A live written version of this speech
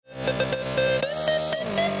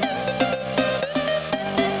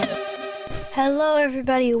Hello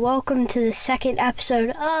everybody, welcome to the second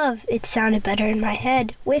episode of It Sounded Better in My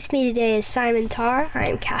Head. With me today is Simon Tarr. I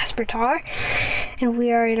am Casper Tarr, and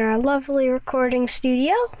we are in our lovely recording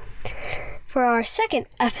studio for our second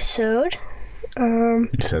episode. You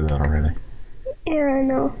said that already. Yeah, I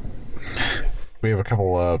know. We have a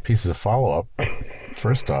couple pieces of follow-up.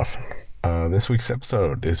 First off, this week's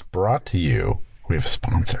episode is brought to you. We have a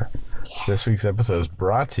sponsor. Yeah. This week's episode is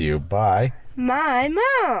brought to you by my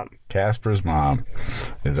mom. Casper's mom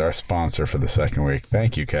is our sponsor for the second week.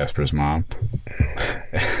 Thank you, Casper's mom.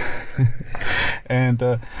 And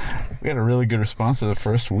we had a really good response to the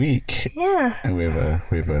first week. Yeah. And we have a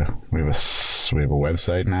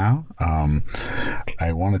website now.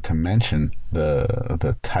 I wanted to mention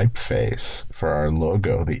the typeface for our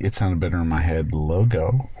logo, the It Sounded Better in My Head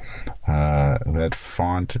logo. That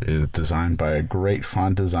font is designed by a great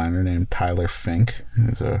font designer named Tyler Fink,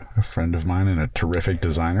 who's a friend of mine and a terrific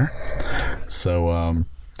designer. So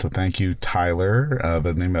thank you, Tyler.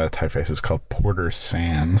 The name of that typeface is called Porter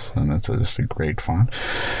Sans, and that's just a great font.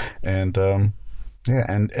 And yeah,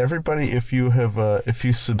 and everybody, if you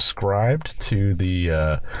subscribed to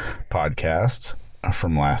the podcast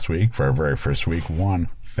from last week, for our very first week,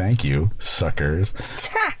 thank you, suckers.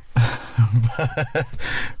 But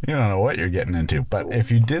you don't know what you're getting into. But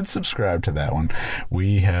if you did subscribe to that one,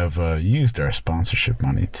 we have used our sponsorship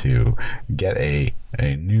money to get a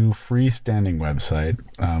new freestanding website.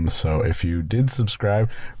 So if you did subscribe,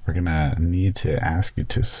 we're going to need to ask you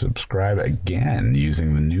to subscribe again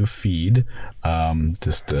using the new feed,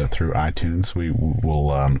 just through iTunes. We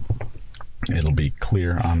will... It'll be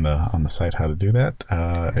clear on the site how to do that.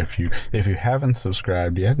 If you haven't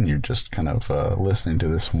subscribed yet and you're just kind of listening to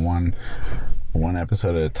this one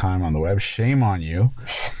episode at a time on the web, shame on you.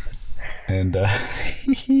 And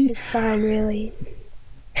it's fine, really.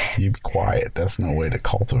 You be quiet. That's no way to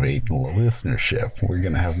cultivate listenership. We're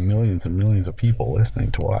going to have millions and millions of people listening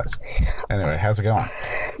to us. Anyway, how's it going?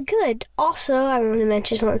 Good. Also, I want to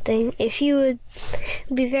mention one thing. It would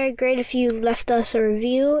be very great if you left us a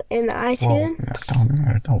review in iTunes.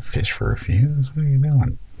 Well, don't fish for reviews. What are you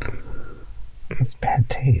doing? That's bad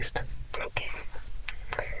taste. Okay.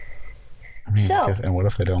 I mean, and what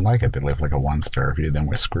if they don't like it? They leave like a 1-star review, then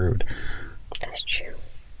we're screwed. That's true.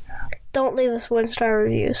 Don't leave us 1-star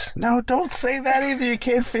reviews. No, don't say that either. You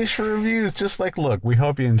can't fish for reviews. Just like, look, we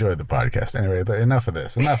hope you enjoyed the podcast. Anyway, enough of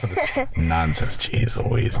this nonsense. Jeez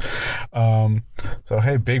Louise. So,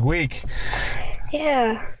 hey, big week.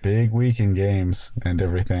 Yeah. Big week in games and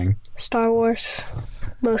everything. Star Wars.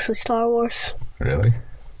 Mostly Star Wars. Really?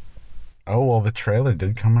 Oh, well, the trailer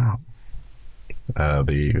did come out.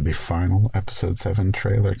 The final episode 7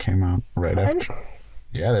 trailer came out right after.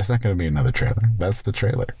 Yeah, there's not going to be another trailer. That's the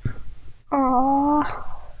trailer. Aww.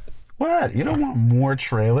 What? You don't want more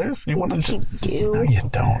trailers? You want to do. No, you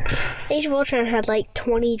don't. Age of Ultron had like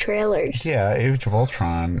 20 trailers. Yeah, Age of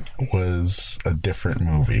Ultron was a different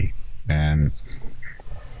movie. And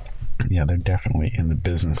yeah, they're definitely in the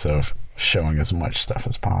business of showing as much stuff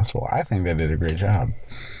as possible. I think they did a great job.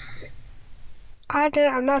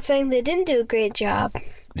 I'm not saying they didn't do a great job.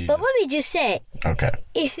 But let me just say. Okay.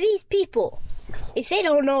 If these people, if they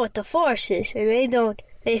don't know what the Force is, and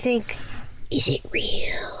they think, is it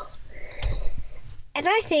real? And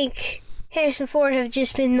I think Harrison Ford have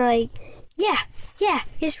just been like, yeah,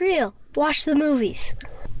 it's real. Watch the movies.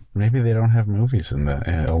 Maybe they don't have movies in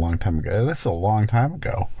a long time ago. This is a long time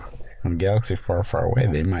ago. In a galaxy far, far away,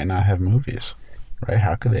 they might not have movies. Right?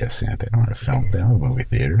 How could they have seen it? They don't have film. They don't have movie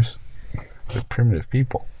theaters. They're primitive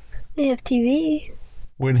people. They have TV.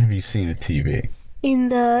 When have you seen a TV? In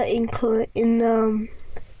the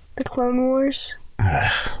Clone Wars.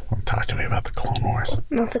 Don't talk to me about the Clone Wars.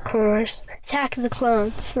 Not the Clone Wars. Attack of the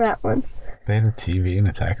Clones, that one. They had a TV in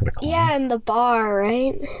Attack of the Clones? Yeah, in the bar,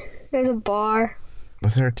 right? There's a bar.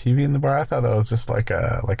 Was there a TV in the bar? I thought that was just like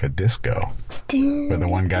a disco. Where the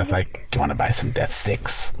one guy's like, do you want to buy some death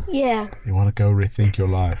sticks? Yeah. You want to go rethink your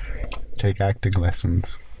life? Take acting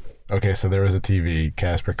lessons. Okay, so there was a TV,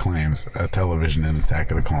 Casper claims, a television in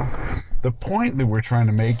Attack of the Clones. The point that we're trying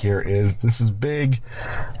to make here is this is big.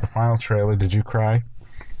 The final trailer, did you cry?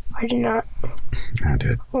 I did not. I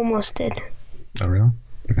did. Almost did. Oh, really?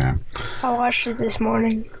 Yeah. I watched it this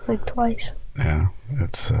morning, like twice. Yeah,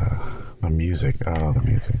 it's the music. Oh, the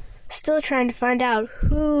music. Still trying to find out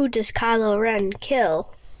who does Kylo Ren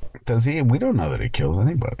kill. Does he? We don't know that he kills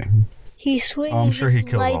anybody. He swings his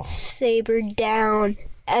lightsaber down.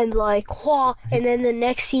 And like, whoa, and then the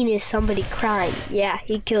next scene is somebody crying. Yeah,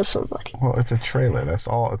 he kills somebody. Well, it's a trailer. That's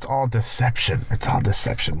all. It's all deception. It's all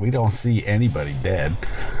deception. We don't see anybody dead.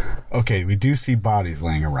 Okay, we do see bodies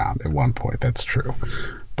laying around at one point. That's true.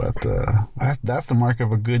 But that's the mark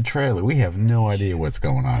of a good trailer. We have no idea what's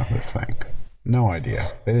going on in this thing. No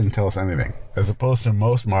idea. They didn't tell us anything. As opposed to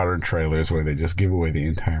most modern trailers where they just give away the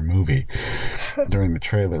entire movie during the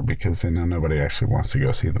trailer because they know nobody actually wants to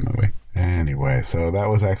go see the movie. Anyway, so that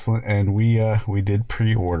was excellent. And we did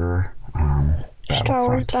pre-order Star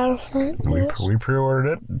Wars Battlefront. Battlefront. We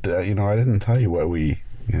pre-ordered it. I didn't tell you what the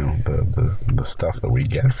stuff that we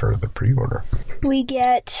get for the pre-order. We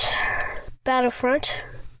get Battlefront.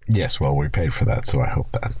 Yes, well, we paid for that, so I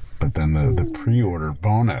hope that. But then the pre-order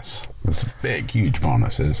bonus, this big, huge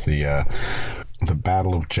bonus, is the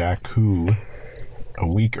Battle of Jakku a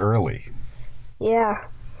week early. Yeah.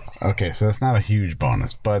 Okay, so that's not a huge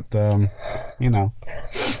bonus, but And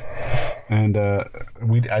I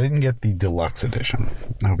didn't get the deluxe edition.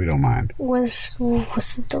 I hope you don't mind. What's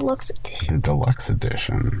the deluxe edition? The deluxe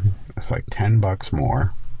edition. It's like $10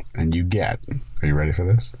 more, and you get. Are you ready for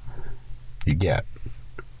this? You get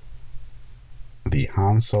the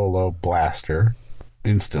Han Solo blaster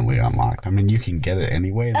instantly unlocked. I mean, you can get it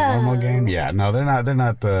anyway in the normal game. Yeah, no, they're not. They're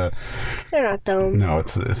not dumb. No,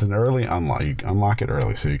 it's an early unlock. You unlock it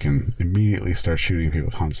early, so you can immediately start shooting people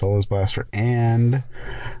with Han Solo's blaster. And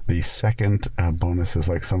the second bonus is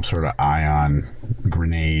like some sort of ion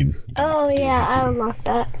grenade. Oh yeah, I unlocked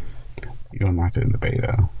that. You unlocked it in the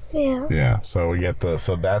beta. Yeah. Yeah. So we get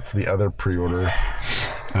so that's the other pre-order.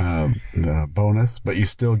 The bonus, but you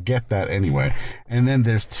still get that anyway. And then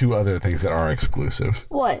there's two other things that are exclusive.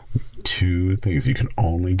 What? Two things you can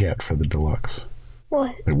only get for the deluxe.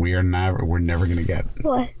 What? That we're never gonna get.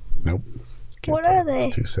 What? Nope. What are they?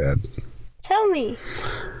 It's too sad. Tell me.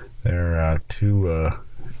 They're two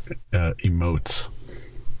emotes.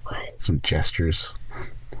 What? Some gestures.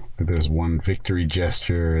 There's one victory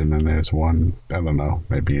gesture, and then there's one, I don't know,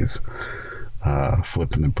 maybe it's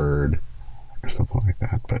flipping the bird or something like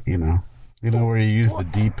that. But where you use the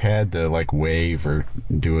D-pad to like wave or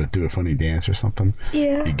do a funny dance or something.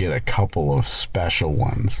 Yeah. You get a couple of special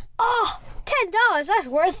ones. Oh, $10. That's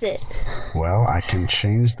worth it. Well, I can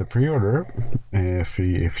change the pre-order if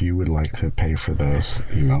you would like to pay for those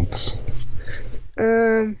emotes.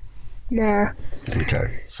 Nah.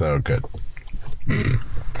 Okay, so good.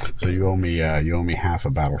 So you owe me half a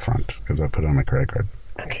Battlefront because I put it on my credit card.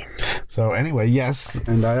 Okay. So anyway, yes,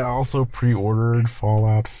 and I also pre-ordered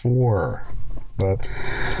Fallout 4, but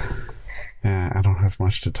I don't have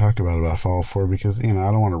much to talk about Fallout 4 because I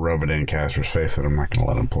don't want to rub it in Casper's face that I'm not going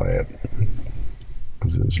to let him play it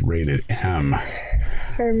because it's rated M.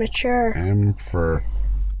 For mature. M for.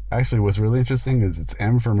 Actually, what's really interesting is it's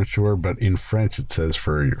M for mature, but in French it says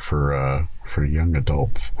for young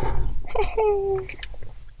adults.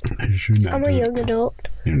 I'm a young adult.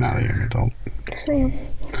 You're not a young adult. Yes, I am.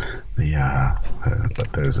 But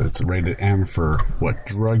it's rated M for what?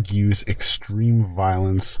 Drug use, extreme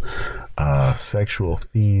violence, sexual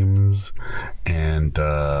themes, and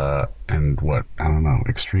what? I don't know.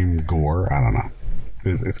 Extreme gore. I don't know.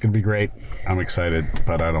 It's gonna be great. I'm excited,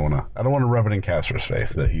 but I don't want to rub it in Casper's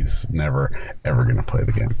face that he's never ever gonna play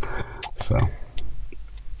the game. So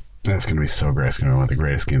that's gonna be so great. It's gonna be one of the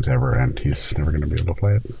greatest games ever, and he's just never gonna be able to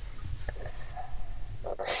play it.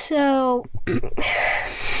 So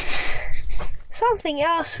something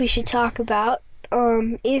else we should talk about.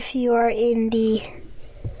 If you are in the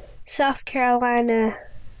South Carolina,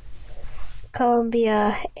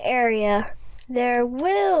 Columbia area, there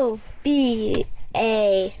will be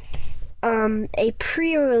a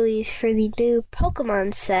pre-release for the new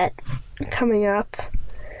Pokemon set coming up.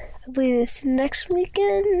 I believe it's next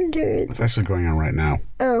weekend. It's actually going on right now.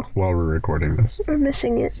 Oh. While we're recording this. We're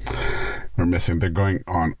missing it. They're going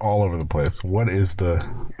on all over the place. Why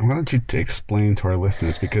don't you explain to our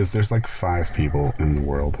listeners, because there's like 5 people in the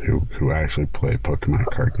world who actually play Pokemon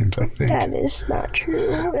card games, I think. That is not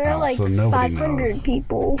true. There are like so 500 knows.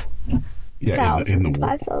 people. Yeah, in the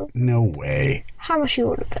world. 5,000. No way. How much you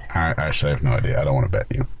want to bet? I actually have no idea. I don't want to bet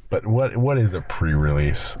you. But what is a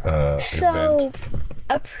pre-release event?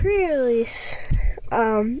 A pre-release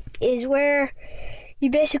is where you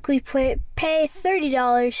basically pay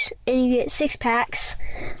 $30 and you get 6 packs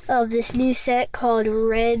of this new set called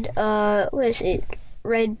Red. What is it?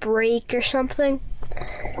 Red Break or something.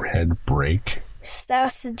 Red Break.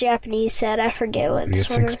 That's the Japanese set. I forget what. You get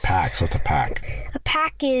 6 packs. What's a pack? A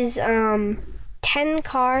pack is 10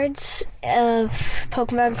 cards of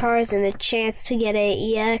Pokemon cards and a chance to get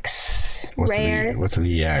a EX rare. What's an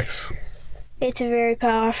EX? It's a very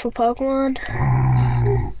powerful Pokemon.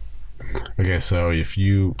 Oh. Okay, so if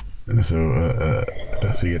you so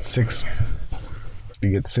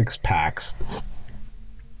you get 6 packs,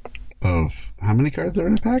 of how many cards are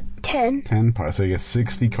in a pack? 10. 10 parts. So you get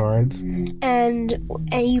 60 cards. And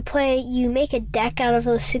you make a deck out of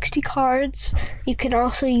those 60 cards. You can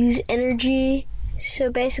also use energy. So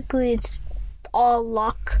basically it's all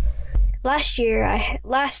luck. Last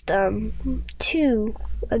two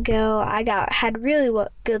ago, I had really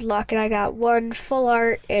good luck, and I got 1 full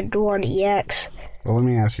art and 1 EX. Well, let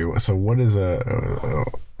me ask you. So, what is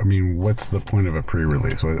what's the point of a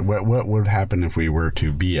pre-release? What would happen if we were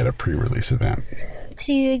to be at a pre-release event?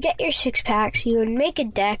 So you would get your 6 packs. You would make a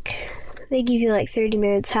deck. They give you like 30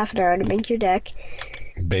 minutes, half an hour to make your deck.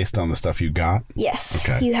 Based on the stuff you got? Yes.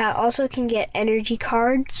 Okay. You also can get energy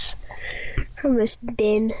cards from this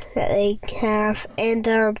bin that they have, and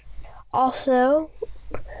also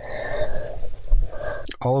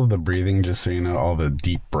all of the breathing, just so you know, all the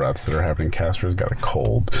deep breaths that are happening. Casper's got a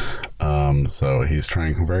cold, so he's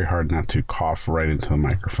trying very hard not to cough right into the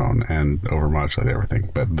microphone and overmodulate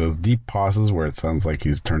everything. But those deep pauses where it sounds like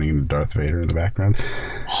he's turning into Darth Vader in the background,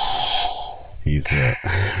 he's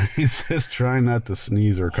just trying not to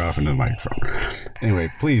sneeze or cough into the microphone.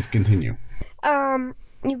 Anyway, please continue.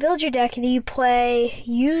 You build your deck and you play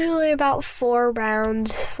usually about 3 or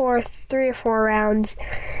 4 rounds.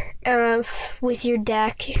 With your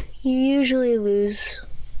deck, you usually lose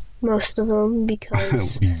most of them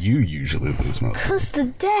because you usually lose most of them. because the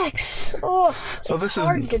decks. So it's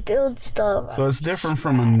hard to build stuff. So it's different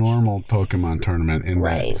from a normal Pokemon tournament in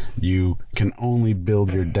Right. that you can only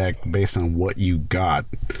build your deck based on what you got.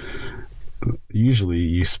 Usually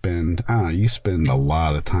you spend a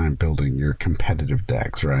lot of time building your competitive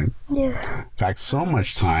decks, right? Yeah. In fact, so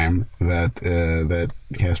much time that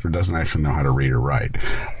Casper doesn't actually know how to read or write.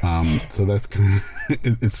 So that's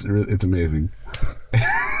it's amazing.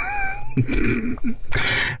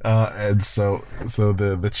 And so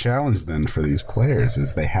the challenge then for these players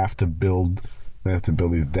is they have to build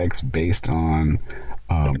these decks based on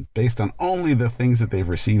only the things that they've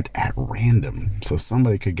received at random. So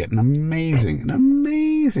somebody could get an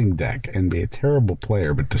amazing deck and be a terrible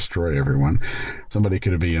player but destroy everyone. Somebody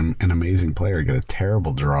could be an amazing player, get a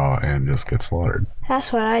terrible draw, and just get slaughtered.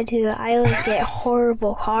 That's what I do. I always get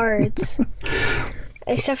horrible cards.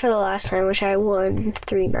 Except for the last time, which I won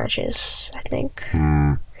 3 matches, I think.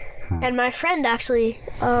 And my friend actually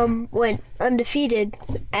went undefeated,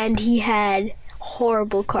 and he had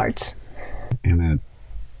horrible cards. In a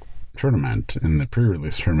tournament, in the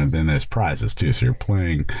pre-release tournament, then there's prizes too. So you're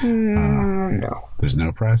playing. No. There's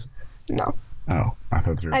no prize? No. Oh, I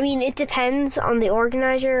thought there. I mean, it depends on the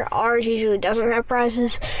organizer. Ours usually doesn't have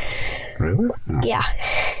prizes. Really? Oh. Yeah,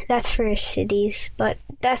 that's for cities, but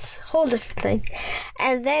that's a whole different thing.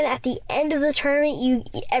 And then at the end of the tournament,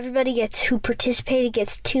 everybody who participated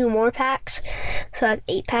gets 2 more packs, so that's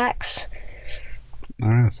 8 packs. All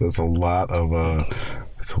right, so it's a lot of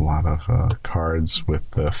cards with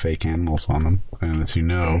fake animals on them, and as you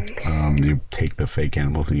know, you take the fake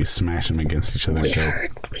animals and you smash them against each other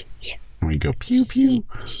and we go pew pew.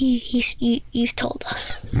 You've told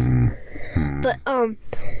us. But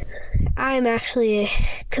I'm actually a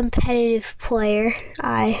competitive player.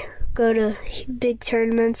 I go to big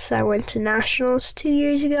tournaments. I went to nationals 2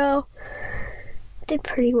 years ago. Did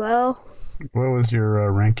pretty well. What was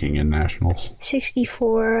your ranking in nationals?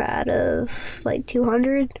 64 out of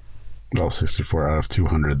 200. Well, 64 out of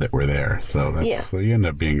 200 that were there. So Yeah. So you end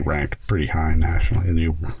up being ranked pretty high nationally, and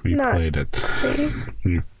you played it.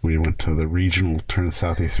 We went to the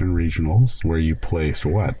Southeastern Regionals, where you placed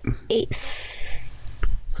what? 8th.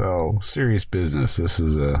 So serious business. This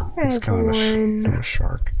is it's kind of a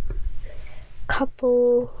shark.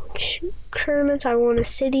 Couple tournaments. I won a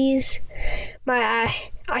cities.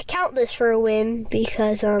 I count this for a win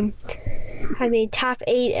because I made top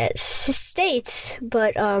 8 at states,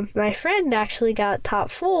 but my friend actually got top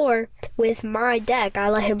 4 with my deck. I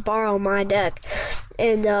let him borrow my deck,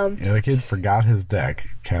 and the kid forgot his deck.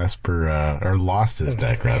 Casper or lost his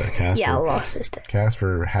deck rather. Casper, yeah, lost his deck.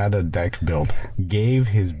 Casper had a deck built, gave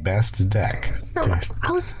his best deck. No,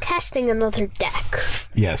 I was testing another deck.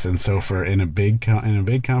 Yes, and so in a big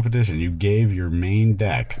competition, you gave your main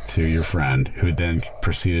deck to your friend, who then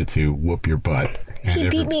proceeded to whoop your butt. He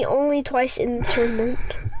beat me only twice in the tournament.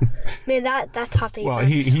 Man, that top 8. Well,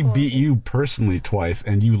 he beat you personally twice,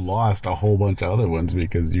 and you lost a whole bunch of other ones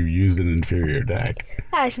because you used an inferior deck.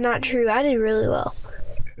 That's not true. I did really well.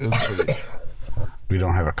 It was pretty. We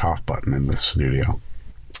don't have a cough button in this studio.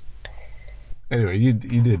 Anyway, you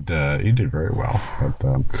did very well, but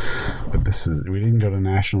we didn't go to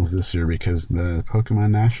nationals this year because the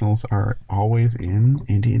Pokemon Nationals are always in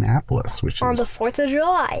Indianapolis, which on is the 4th of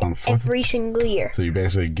July every single year. So you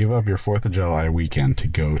basically give up your 4th of July weekend to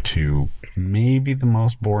go to maybe the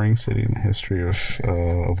most boring city in the history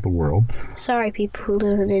of the world. Sorry, people who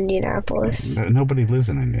live in Indianapolis. Nobody lives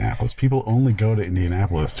in Indianapolis. People only go to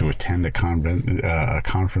Indianapolis to attend a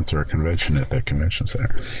conference or a convention at their convention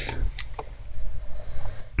center.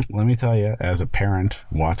 Let me tell you, as a parent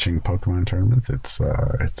watching Pokemon tournaments, it's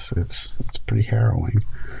pretty harrowing.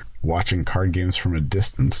 Watching card games from a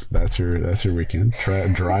distance, that's your weekend.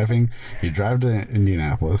 Driving, you drive to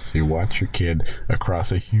Indianapolis, you watch your kid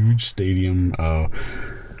across a huge stadium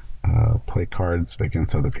play cards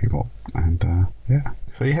against other people, and yeah.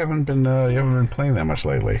 So you haven't been playing that much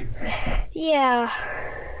lately. Yeah,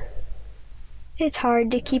 it's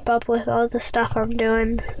hard to keep up with all the stuff I'm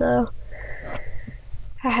doing, so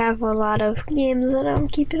I have a lot of games that I'm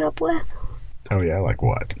keeping up with. Oh yeah, like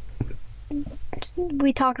what?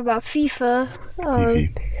 We talked about FIFA.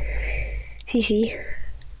 Fifi.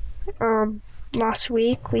 Last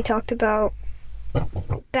week we talked about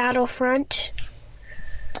Battlefront.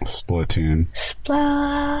 Splatoon.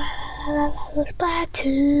 Splatoon.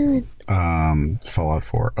 Fallout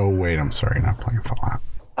 4. Oh wait, I'm sorry, not playing Fallout.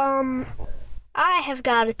 I have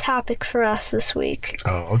got a topic for us this week.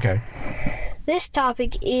 Oh, okay. This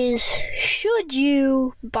topic is, should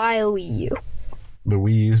you buy a Wii U? The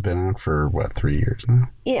Wii U's been out for, 3 years now?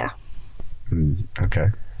 Yeah. Okay.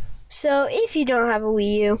 So, if you don't have a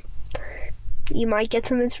Wii U, you might get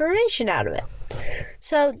some inspiration out of it.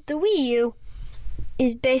 So, the Wii U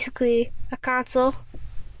is basically a console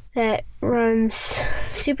that runs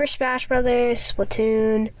Super Smash Bros.,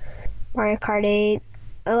 Splatoon, Mario Kart 8,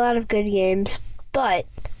 a lot of good games, but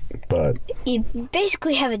you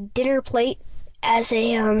basically have a dinner plate as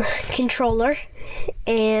a controller,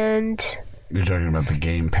 and... You're talking about the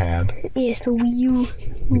gamepad? Yes, the Wii U.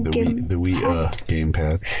 The Wii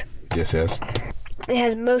gamepad. Yes. It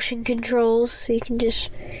has motion controls, so you can just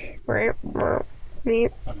around,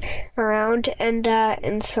 and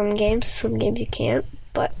in some games you can't.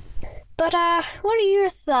 But what are your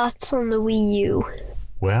thoughts on the Wii U?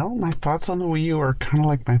 Well, my thoughts on the Wii U are kind of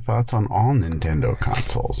like my thoughts on all Nintendo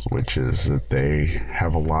consoles, which is that they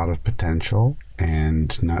have a lot of potential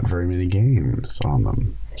and not very many games on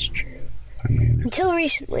them. That's true. I mean, until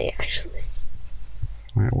recently, actually.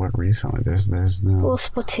 What recently? There's no... Well,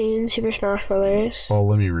 Splatoon, Super Smash Bros. Well,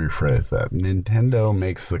 let me rephrase that. Nintendo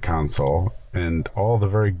makes the console, and all the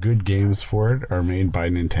very good games for it are made by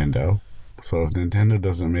Nintendo. So if Nintendo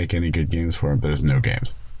doesn't make any good games for it, there's no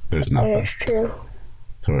games. There's nothing. That's true.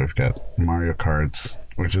 So we've got Mario Karts,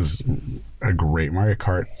 which is a great... Mario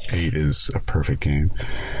Kart 8 is a perfect game.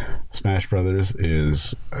 Smash Brothers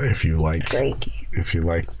is, if you like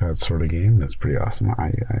that sort of game, that's pretty awesome.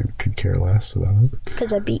 I could care less about it.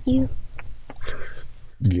 Because I beat you?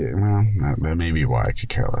 Yeah, well, that may be why I could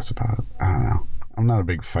care less about it. I don't know. I'm not a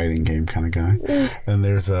big fighting game kind of guy. And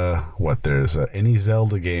there's any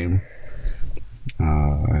Zelda game.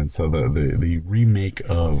 And so the remake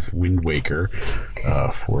of Wind Waker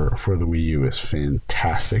for the Wii U is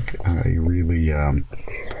fantastic.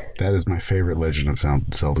 That is my favorite Legend of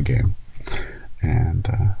Zelda game. And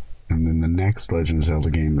then the next Legend of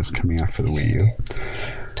Zelda game is coming out for the Wii U.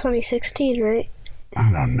 2016, right?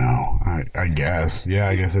 I don't know. I guess. Yeah,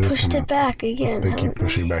 I guess it is. Pushed it back again. They keep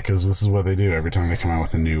pushing it back because this is what they do every time they come out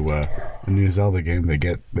with a new Zelda game. They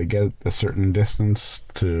get a certain distance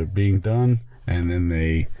to being done, and then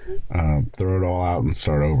they throw it all out and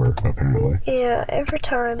start over, apparently. Yeah, every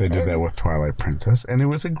time. They did that with Twilight Princess, and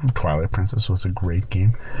Twilight Princess was a great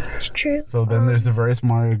game. It's true. So then there's the various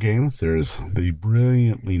Mario games. There's the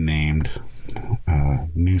brilliantly named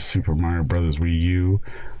New Super Mario Bros. Wii U,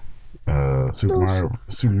 Super Mario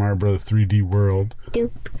Bros. 3D World.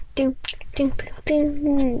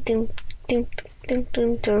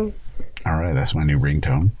 All right, that's my new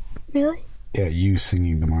ringtone. Really? Yeah, you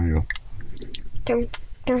singing the Mario.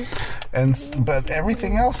 But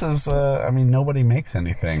everything else is, nobody makes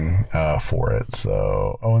anything for it.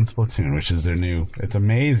 So, and Splatoon, which is their new, it's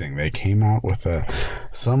amazing. They came out with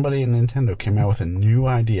somebody at Nintendo came out with a new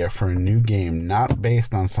idea for a new game, not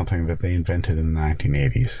based on something that they invented in the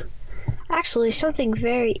 1980s. Actually, something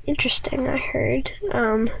very interesting I heard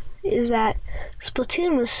is that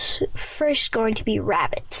Splatoon was first going to be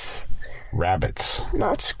rabbits. Rabbits.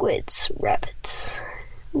 Not squids, rabbits.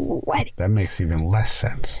 That makes even less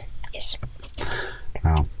sense. Yes.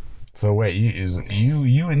 Oh. So wait,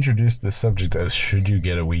 you introduced the subject as should you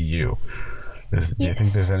get a Wii U? Do you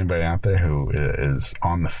think there's anybody out there who is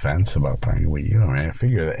on the fence about buying a Wii U? I mean, I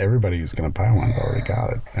figure that everybody who's going to buy one's already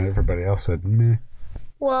got it, and everybody else said meh.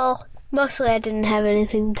 Well, mostly I didn't have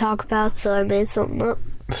anything to talk about, so I made something up.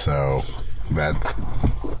 So don't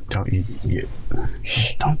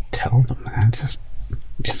tell them that. Just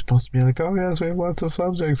You're supposed to be like, oh yes, we have lots of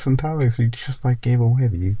subjects and topics. You just like gave away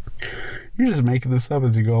that you're just making this up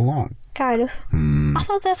as you go along. Kind of. I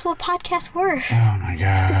thought that's what podcasts were. Oh my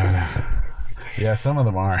god. Yeah, some of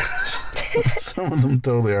them are. Some of them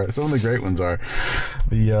totally are. Some of the great ones are.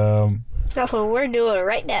 That's what we're doing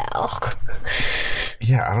right now.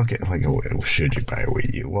 Yeah, I don't get like, should you buy a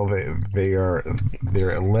Wii U? Well,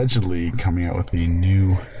 they're allegedly coming out with the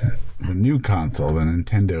new console, the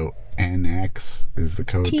Nintendo NX is the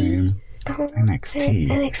code name. NXT.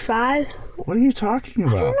 NX5? What are you talking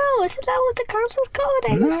about? I don't know. Isn't that what the console's called?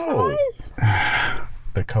 NX5? No.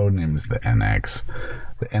 The code name is the NX.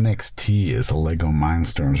 The NXT is a Lego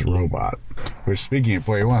Mindstorms robot. Which, speaking of,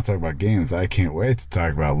 boy, you want to talk about games, I can't wait to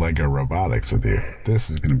talk about Lego robotics with you. This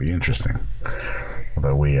is going to be interesting.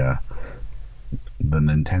 Although the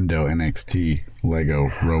Nintendo NXT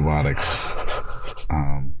Lego robotics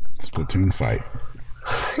Splatoon fight.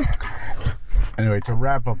 Anyway, to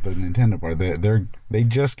wrap up the Nintendo part, they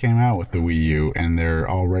just came out with the Wii U, and they're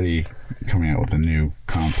already coming out with a new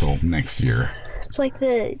console next year. It's like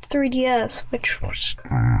the 3DS, which was...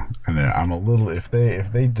 and I'm a little... If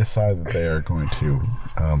they decide that they are going to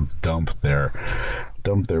dump their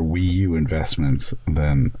Wii U investments,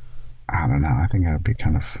 then I don't know. I think I'd be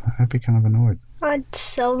kind of annoyed. I'd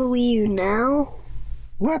sell the Wii U now.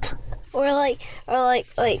 What? Or like I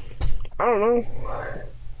don't know.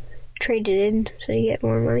 Trade it in so you get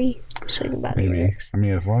more money. So you can buy the NX. I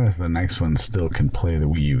mean, as long as the next one still can play the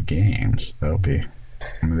Wii U games, that'll be...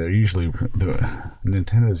 I mean,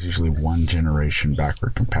 Nintendo's usually one generation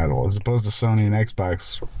backward compatible, as opposed to Sony and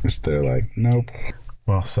Xbox, which they're like, nope.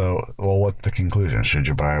 Well, what's the conclusion? Should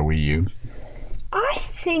you buy a Wii U? I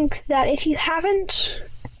think that if you haven't,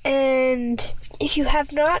 and if you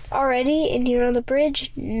have not already, and you're on the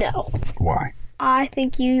bridge, no. Why? I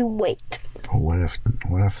think you wait. But what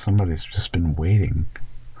if somebody's just been waiting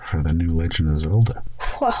for the new Legend of Zelda?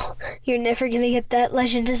 Well, you're never going to get that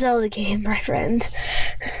Legend of Zelda game, my friend.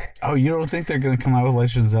 Oh, you don't think they're going to come out with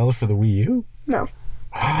Legend of Zelda for the Wii U? No.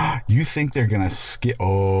 You think they're going to skip...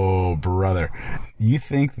 Oh, brother. You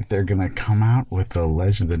think that they're going to come out with the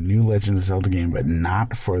new Legend of Zelda game, but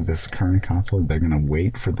not for this current console? They're going to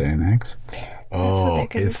wait for the NX? Oh,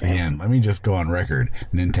 it's the end. Let me just go on record.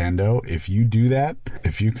 Nintendo, if you do that,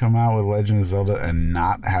 if you come out with Legend of Zelda and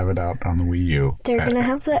not have it out on the Wii U... They're going to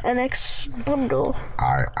have the NX bundle.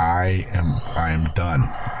 I am done.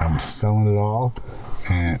 I'm selling it all.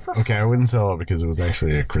 And, okay, I wouldn't sell it because it was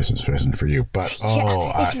actually a Christmas present for you. But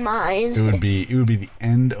it's mine. It would be the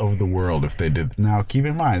end of the world if they did. Now, keep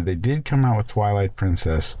in mind, they did come out with Twilight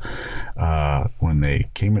Princess when they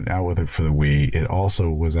came out with it for the Wii. It also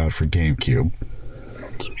was out for GameCube.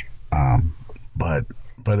 But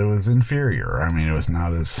it was inferior. I mean, it was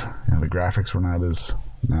not as the graphics were not as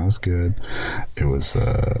good. It was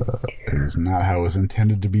not how it was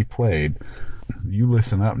intended to be played. You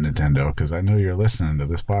listen up, Nintendo, because I know you're listening to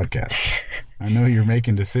this podcast. I know you're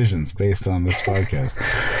making decisions based on this podcast.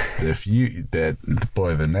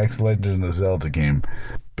 The next Legend of Zelda game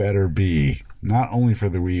better be not only for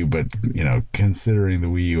the Wii U, but considering the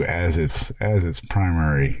Wii U as its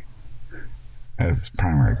primary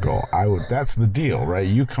goal. That's the deal, right?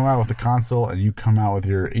 You come out with the console, and you come out with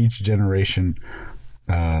each generation.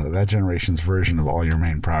 That generation's version of all your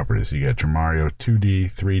main properties. You get your Mario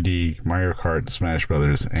 2D, 3D, Mario Kart, Smash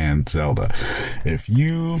Brothers, and Zelda. If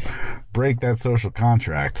you break that social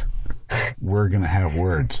contract, we're going to have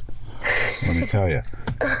words. Let me tell you.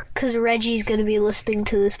 Because Reggie's going to be listening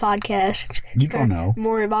to this podcast. You don't know.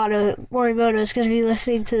 Morimoto's going to be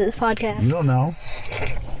listening to this podcast. You don't know.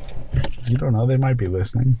 You don't know. They might be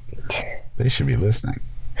listening. They should be listening.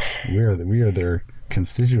 We are their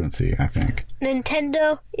constituency, I think.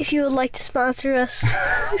 Nintendo, if you would like to sponsor us.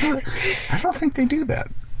 I don't think they do that.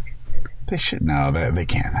 They should. No, they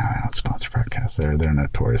can't. No, they don't sponsor podcasts. They're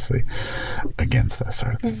notoriously against that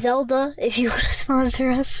sort of thing. Zelda, if you want to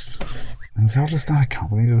sponsor us. Zelda's not a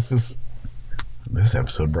company. This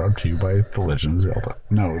episode brought to you by The Legend of Zelda.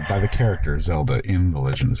 No, by the character Zelda in The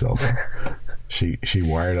Legend of Zelda. She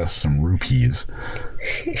wired us some rupees.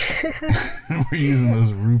 We're using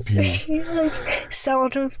those rupees. Selling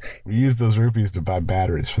them. We used those rupees to buy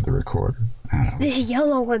batteries for the recorder. This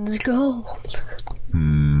yellow one's gold.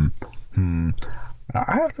 I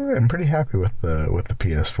have to say, I'm pretty happy with the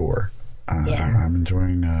PS4. I'm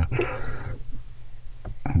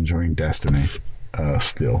enjoying Destiny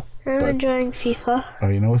still. I'm enjoying FIFA. Oh,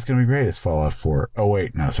 you know what's going to be great? It's Fallout 4. Oh,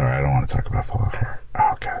 wait. No, sorry. I don't want to talk about Fallout 4.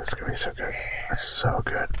 Oh, God. It's going to be so good. It's so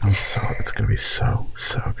good. It's going to be so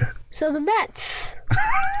good. So the Mets.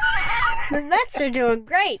 The Mets are doing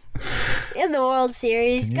great in the World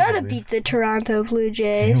Series. Gonna beat the Toronto Blue Can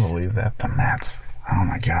Jays. you believe that? The Mets. Oh,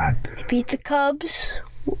 my God. Beat the Cubs.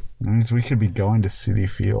 That means we could be going to Citi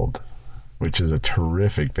Field, which is a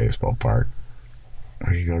terrific baseball park.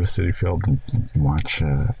 We could go to Citi Field and watch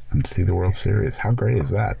and see the World Series. How great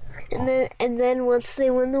is that? And then once they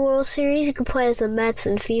win the World Series, you can play as the Mets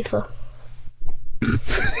in FIFA.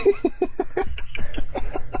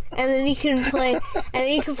 And then you can play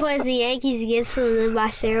as the Yankees against them and then buy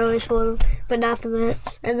steroids for them, but not the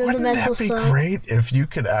Mets. And then Wouldn't the Mets that will be suck. great if you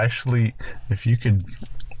could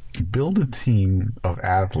build a team of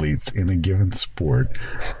athletes in a given sport,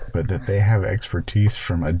 but that they have expertise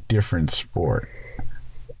from a different sport.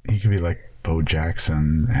 You could be like Bo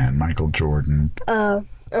Jackson and Michael Jordan. I'm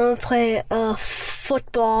gonna play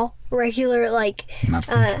football, regular Not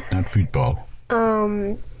football.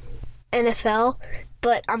 NFL,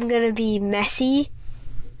 but I'm gonna be Messi.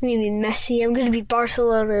 I'm gonna be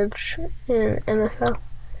Barcelona in NFL.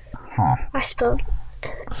 Huh. I spelled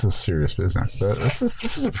This is serious business. This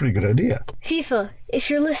is a pretty good idea. FIFA. If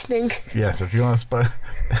you're listening, Yes, if you want to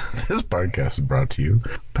this podcast is brought to you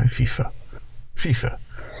by FIFA. FIFA.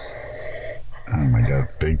 Oh my God,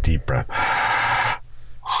 big deep breath.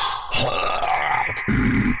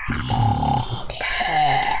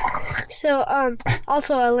 so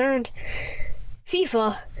also I learned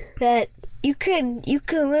FIFA that you can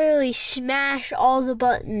literally smash all the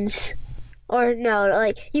buttons. Or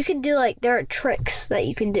no, you can do there are tricks that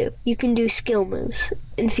you can do. You can do skill moves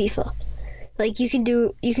in FIFA. You can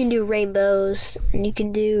do rainbows and you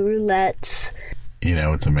can do roulettes. You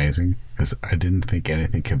know what's amazing is I didn't think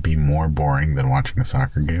anything could be more boring than watching a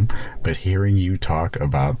soccer game, but hearing you talk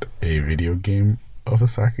about a video game of a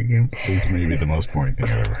soccer game is maybe the most boring thing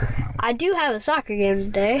I've ever heard in my life. I do have a soccer game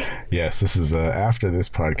today. Yes, this is after this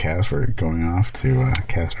podcast. We're going off to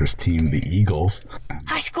Casper's team, the Eagles.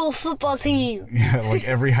 High school football team. Yeah, like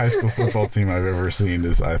every high school football team I've ever seen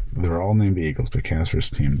they're all named the Eagles, but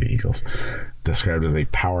Casper's team, the Eagles, described as a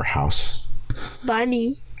powerhouse. By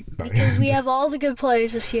me. Because we have all the good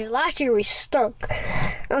players this year. Last year we stunk.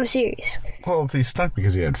 I'm serious. Well, he stunk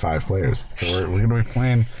because he had 5 players. So we're going to be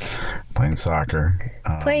playing soccer.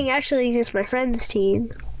 Playing actually against my friend's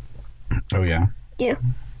team. Oh yeah. Yeah.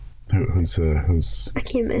 Who's? I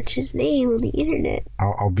can't mention his name on the internet.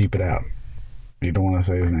 I'll beep it out. You don't want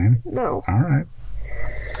to say his name? No. All right.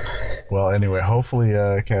 Well, anyway, hopefully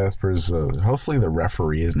hopefully the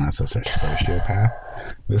referee is not such a sociopath.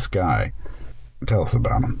 This guy, tell us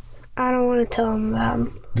about him. I don't want to tell him about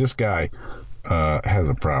him. This guy has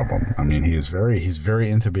a problem. I mean, he's very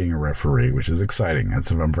into being a referee, which is exciting.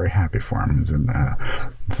 I'm very happy for him. He's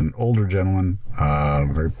an older gentleman,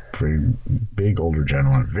 very, very big older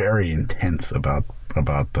gentleman, very intense about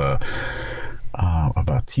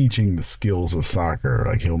teaching the skills of soccer.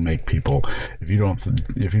 Like, he'll make people, if you don't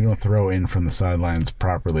throw in from the sidelines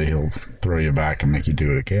properly, he'll throw you back and make you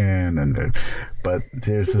do it again. But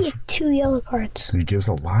there's this 2 yellow cards. He gives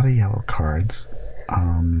a lot of yellow cards.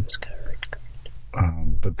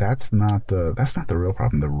 But that's not the real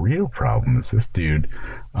problem. The real problem is this dude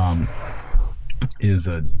is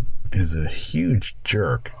a huge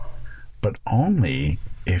jerk, but only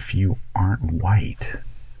if you aren't white.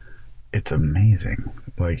 It's amazing.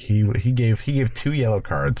 Like he gave 2 yellow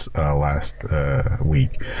cards last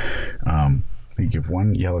week. He gave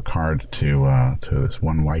 1 yellow card to this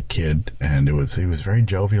one white kid, and he was very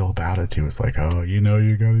jovial about it. He was like, "Oh, you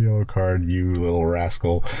got a yellow card, you little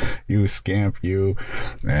rascal, you scamp, you,"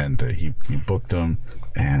 and he booked him.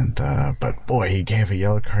 And but boy, he gave a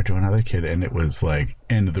yellow card to another kid, and it was like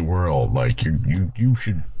end of the world. Like you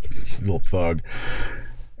should, you little thug.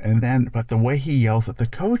 And then, but the way he yells at the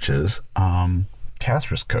coaches,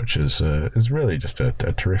 Casper's coach is really just a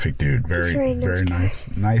terrific dude. Very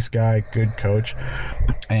nice guy, good coach.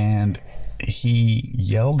 And he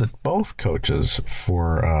yelled at both coaches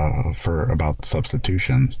for about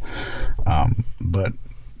substitutions. But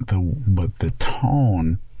the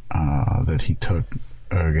tone that he took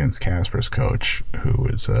against Casper's coach, who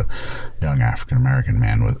is a young African-American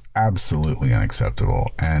man, was absolutely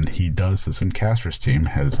unacceptable. And he does this, and Casper's team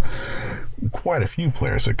has quite a few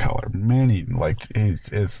players of color. Many,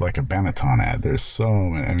 it's like a Benetton ad. There's so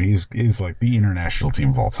many. I mean, he's like the international team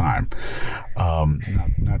of all time.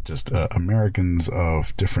 Not just Americans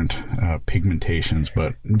of different pigmentations,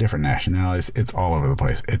 but different nationalities. It's all over the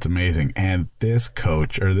place. It's amazing. And this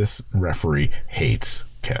coach, or this referee, hates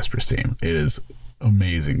Casper's team. It is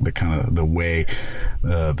amazing, the way,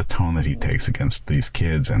 the tone that he takes against these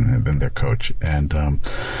kids and their coach. And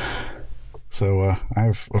So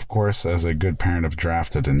I've, of course, as a good parent, have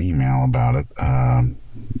drafted an email about it. I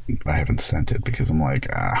haven't sent it because I'm like,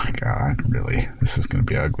 God, really, this is going to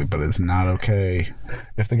be ugly, but it's not okay.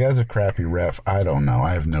 If the guy's a crappy ref, I don't know.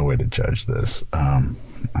 I have no way to judge this. I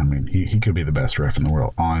mean, he could be the best ref in the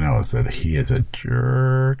world. All I know is that he is a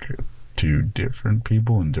jerk to different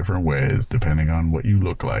people in different ways, depending on what you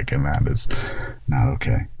look like, and that is not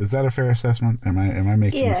okay. Is that a fair assessment? Am I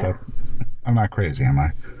making this up? I'm not crazy, am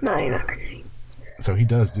I? No, you're not crazy. So he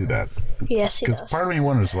does do that. Yes, he does. Because part of me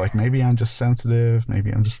wonders, like, maybe I'm just sensitive,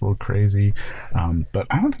 maybe I'm just a little crazy, but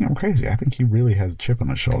I don't think I'm crazy. I think he really has a chip on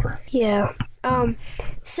his shoulder. Yeah.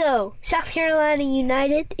 So, South Carolina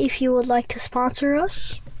United, if you would like to sponsor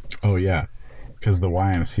us. Oh, yeah. Because the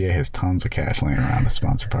YMCA has tons of cash laying around to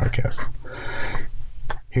sponsor podcasts.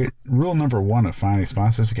 Here, rule number 1 of finding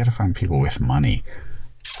sponsors, you got to find people with money.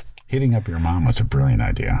 Hitting up your mom was a brilliant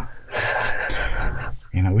idea.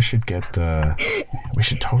 You know, we should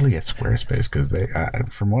totally get Squarespace, because they,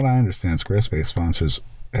 from what I understand, Squarespace sponsors,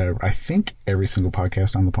 I think, every single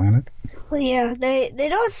podcast on the planet. Well, yeah, they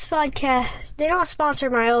don't sponsor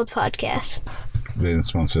my old podcast. They didn't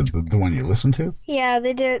sponsor the one you listen to? Yeah,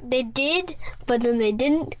 they did, but then they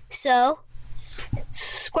didn't. So,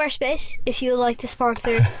 Squarespace, if you would like to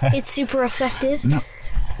sponsor, it's super effective. No,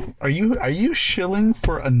 are you shilling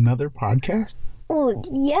for another podcast? Well,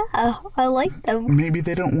 yeah, I like them. Maybe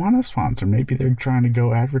they don't want to sponsor. Maybe they're trying to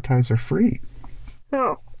go advertiser free.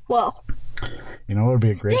 Oh, well. You know, it would be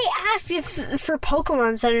a great... They asked for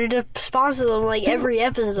Pokemon Center to sponsor them, like, every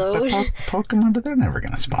episode. But Pokemon, they're never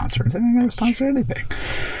going to sponsor. They're not going to sponsor anything.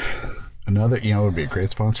 Another, you know, would be a great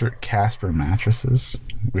sponsor, Casper Mattresses,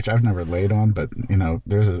 which I've never laid on, but, you know,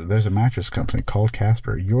 there's a mattress company called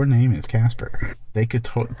Casper. Your name is Casper. They could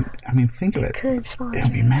I mean, think of it. It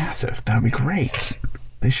would be massive. That would be great.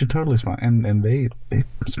 They should totally sponsor, and they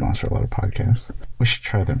sponsor a lot of podcasts. We should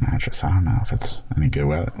try their mattress. I don't know if it's any good.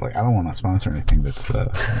 Like, I don't want to sponsor anything that's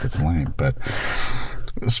lame. But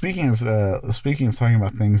speaking of talking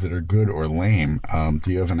about things that are good or lame,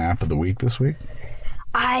 do you have an app of the week this week?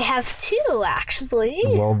 I have 2, actually.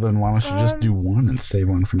 Well, then why don't you just do one and save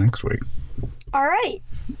one for next week? All right.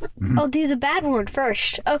 I'll do the bad one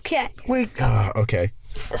first. Okay. Wait. Okay.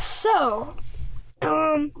 So,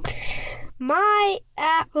 my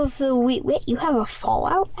app of the week. Wait, you have a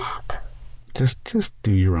Fallout app? Just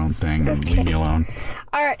do your own thing and leave me alone.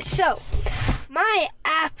 All right. So, my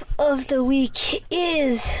app of the week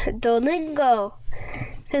is Duolingo.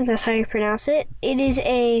 I think that's how you pronounce it. It is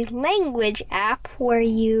a language app where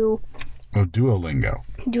you... Oh, Duolingo.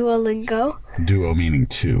 Duolingo. Duo meaning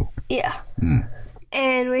 2. Yeah.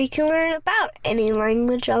 And where you can learn about any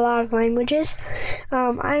language, a lot of languages.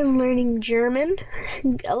 I'm learning German.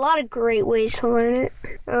 A lot of great ways to learn it.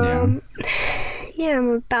 Yeah, I'm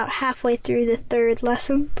about halfway through the 3rd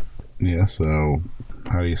lesson. Yeah, so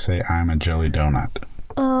how do you say I'm a jelly donut?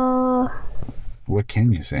 What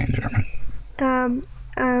can you say in German?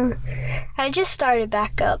 I just started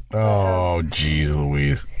back up. Oh, jeez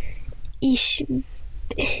Louise. Ich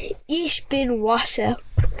bin Wasser.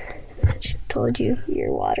 I just told you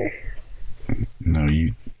you're water. No,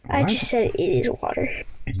 you... What? I just said it is water.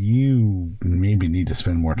 You maybe need to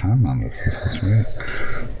spend more time on this. This is great.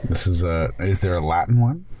 This is is there a Latin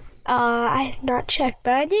one? I have not checked,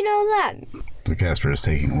 but I do know Latin. So Casper is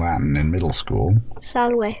taking Latin in middle school.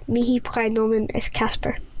 Salve, mihi praenomen est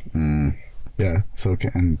Casper. Yeah, so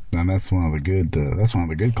and that's one of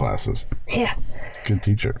the good classes. Yeah. Good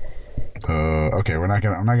teacher. Okay, I'm not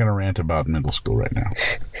gonna rant about middle school right now.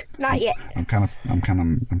 Not yet. I'm kind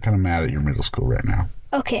of mad at your middle school right now.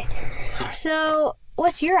 Okay. So,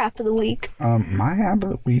 what's your app of the week? My app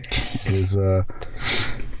of the week is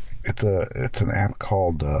it's an app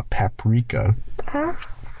called Paprika. Huh?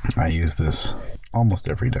 I use this almost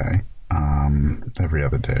every day. Every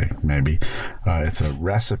other day, maybe. It's a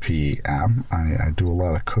recipe app. I do a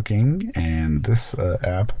lot of cooking, and this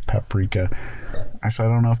app, Paprika, actually,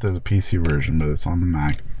 I don't know if there's a PC version, but it's on the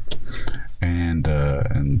Mac, and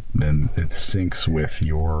then it syncs with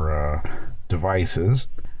your devices,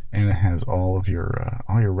 and it has all your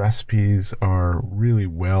recipes are really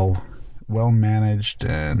well managed,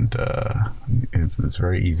 and it's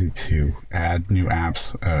very easy to add new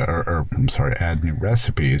apps add new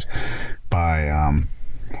recipes by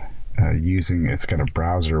using, it's got a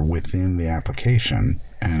browser within the application,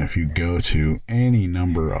 and if you go to any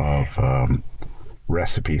number of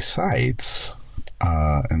recipe sites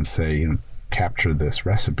and say, capture this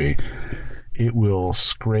recipe, it will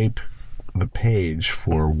scrape the page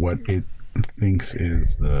for what it thinks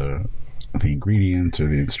is the ingredients or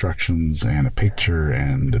the instructions and a picture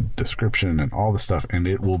and a description and all the stuff, and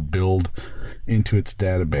it will build into its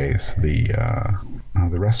database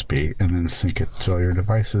the recipe and then sync it to all your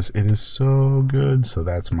devices. It is so good. So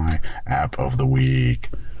that's my app of the week.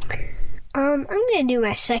 I'm gonna do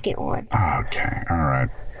my second one. Okay, all right.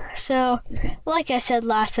 So, like I said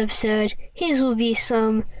last episode, his will be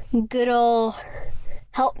some good old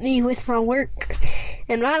help me with my work,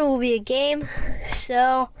 and mine will be a game.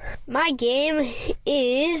 So, my game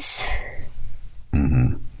is.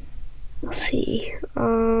 Let's see.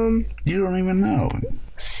 You don't even know.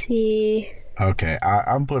 Let's see. Okay,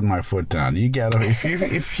 I'm putting my foot down. You gotta, if you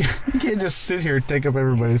can't just sit here and take up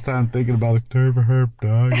everybody's time thinking about a terrible herp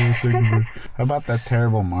dog. How about that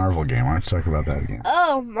terrible Marvel game? Why don't you talk about that again?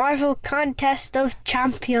 Oh, Marvel Contest of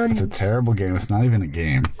Champions. It's a terrible game. It's not even a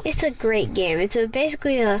game. It's a great game. It's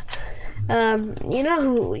basically a, you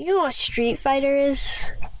know what Street Fighter is?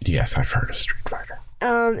 Yes, I've heard of Street Fighter.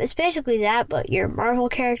 It's basically that, but you're a Marvel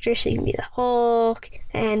character, so you can be the Hulk,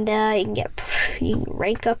 and you can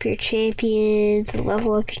rank up your champions,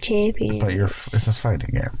 level up your champions. But it's a fighting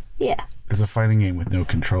game. Yeah. It's a fighting game with no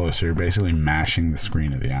controller, so you're basically mashing the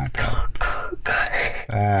screen of the iPad.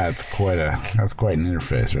 That's quite an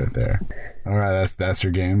interface right there. All right, that's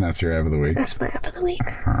your game. That's your app of the week. That's my app of the week.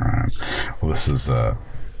 All right. Well, this is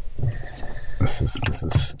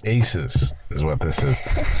Aces is what this is.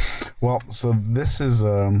 Well, so this is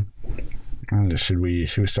should we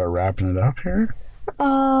start wrapping it up here?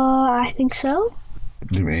 I think so.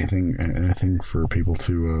 Do you have anything for people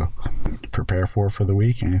to prepare for the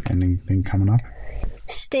week? Anything coming up?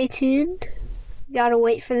 Stay tuned. Gotta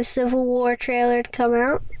wait for the Civil War trailer to come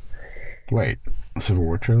out. Wait, the Civil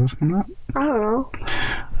War trailer's coming out? I don't know.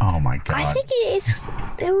 Oh my god! I think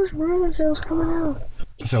there was rumors it was coming out.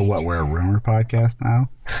 So what? We're a rumor podcast now?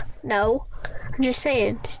 No, I'm just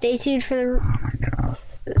saying. Stay tuned for the. Oh my god!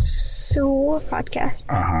 Civil War podcast.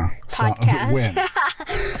 Podcast.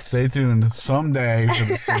 When? Stay tuned someday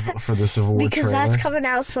for the Civil War because trailer. that's coming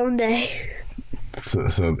out someday. So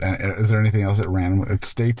is there anything else at random?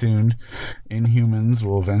 Stay tuned. Inhumans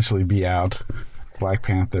will eventually be out. Black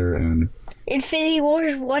Panther and Infinity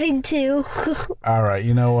Wars 1 and 2. All right,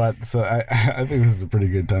 you know what? So I think this is a pretty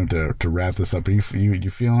good time to wrap this up. Are you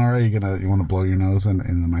feeling all right? You want to blow your nose in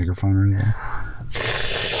the microphone or anything?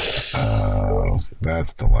 Oh,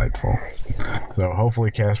 that's delightful. So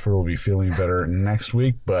hopefully Casper will be feeling better next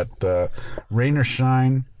week. But rain or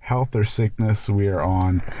shine, health or sickness, we are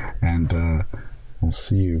on, and we'll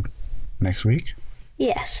see you next week.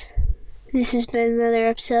 Yes. This has been another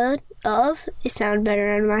episode of It Sounded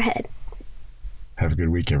Better in My Head. Have a good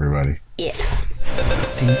week, everybody. Yeah.